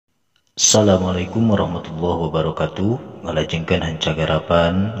Assalamualaikum warahmatullahi wabarakatuh. Ngalajengkeun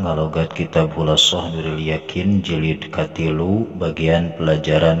hancagarapan ngalogat kitab KHULASOH NURIL YAQIN jilid katilu bagian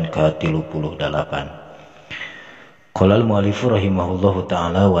pelajaran ke-38. Qolal mu'alifu rahimahullahu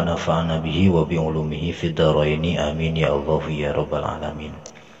ta'ala wa nafa'ana bihi wa bi'ulumihi fid dharaini amin ya Allah ya rabbal alamin.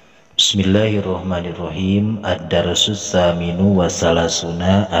 Bismillahirrahmanirrahim. Ad-darsus saminu wa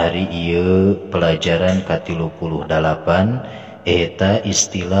salasuna. Hari ieu pelajaran ke-38 eta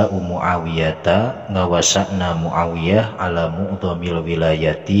istilah Muawiyata ngawasakna Muawiyah ala mu'dhamil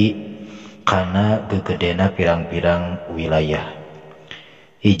wilayati kana gegedena pirang-pirang wilayah.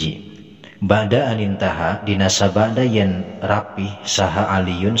 Hiji, ba'da anintaha dinasabada yen rapih saha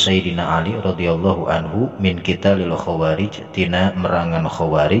Aliyun Sayyidina Ali radhiyallahu anhu min qitalil khawarij tina merangan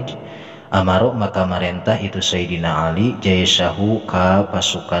khawarij, amaro maka marentah itu Sayyidina Ali jaysahu ka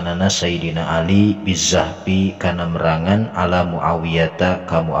pasukanana Sayyidina Ali bizahbi kana merangan ala Muawiyata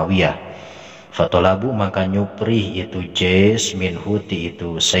ka Muawiyah. Fatolabu maka nyuprih itu jes minhu ti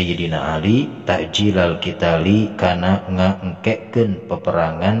itu Sayyidina Ali ta'jilal kitali kana ngaengkekeun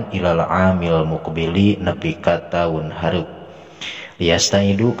peperangan ilal amil muqbili nepi ka taun hareup.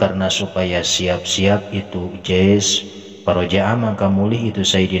 Liyastaidu karena supaya siap-siap itu jes paroja'a mangka mulih itu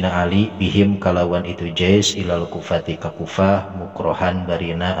Sayyidina Ali bihim kalawan itu jes ilal kufati ka Kufah mukrohan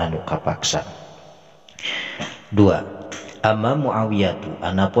barina anu kapaksa. 2. Amma Muawiyatu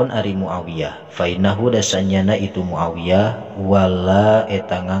anapun ari Muawiyah fainahu dasanyana itu Muawiyah wala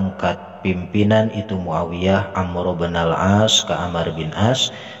eta ngangkat pimpinan itu Muawiyah Amr bin al-As ka Amr bin As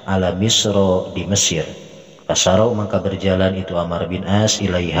ala Misro di Mesir. Pasaro maka berjalan itu Amr bin As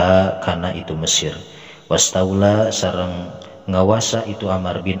ilaiha kana itu Mesir. Wastaula sareng ngawasa itu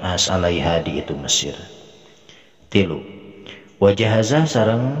Amr bin As alaiha di itu Mesir. 3. Wajahazah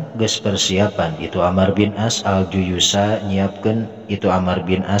sareng geus persiapan itu Amr bin As al-Juyusa nyiapkeun itu Amr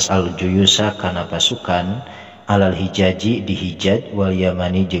bin As al-Juyusa kana pasukan alal Hijaji di Hijaj wal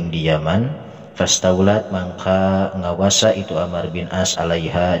Yamani jeung di Yaman. Fastaulat mangka ngawasa itu Amr bin As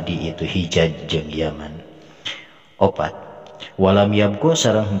alaiha di itu Hijaj jeung Yaman. 4. Walam yabku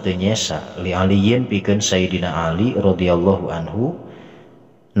sareng henteu nyesa li Aliyin pikeun Sayyidina Ali radhiyallahu anhu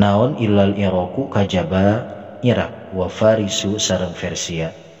naon ilal Iraku kajaba Irak wa Farisu sareng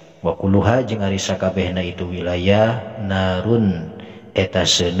Persia wa kuluha jeung ari sakabehna itu wilayah narun eta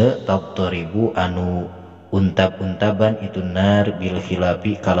seuneu tabtoribu anu untab-untaban itu nar bil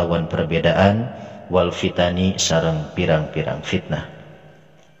khilafi kalawan perbedaan wal fitani sareng pirang-pirang fitnah.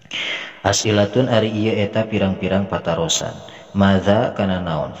 Asilatun ari ieu eta pirang-pirang patarosan. Madza kana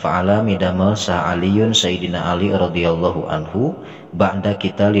naon fa'ala midamel sa Aliyun Sayyidina Ali radhiyallahu anhu ba'da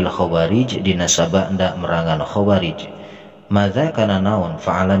qitalil khawarij dinasaba nda merangan khawarij. Madza kana naon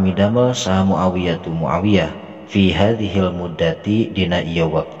fa'ala midamel sa Muawiyatu Muawiyah fi hadhil muddati dina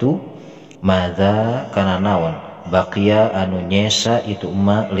ieu waktu. Madza kana naon baqiya anu nyesa itu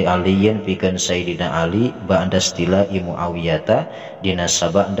li Aliyin pikeun Sayyidina Ali ba'da stila Muawiyata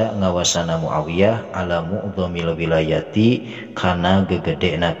dinasaba nda ngawasana Muawiyah ala mu'dhamil wilayati kana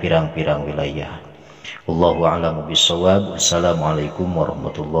gegedena pirang-pirang wilayah. Wallahu a'lamu bissawab. Wassalamualaikum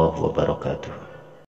warahmatullahi wabarakatuh.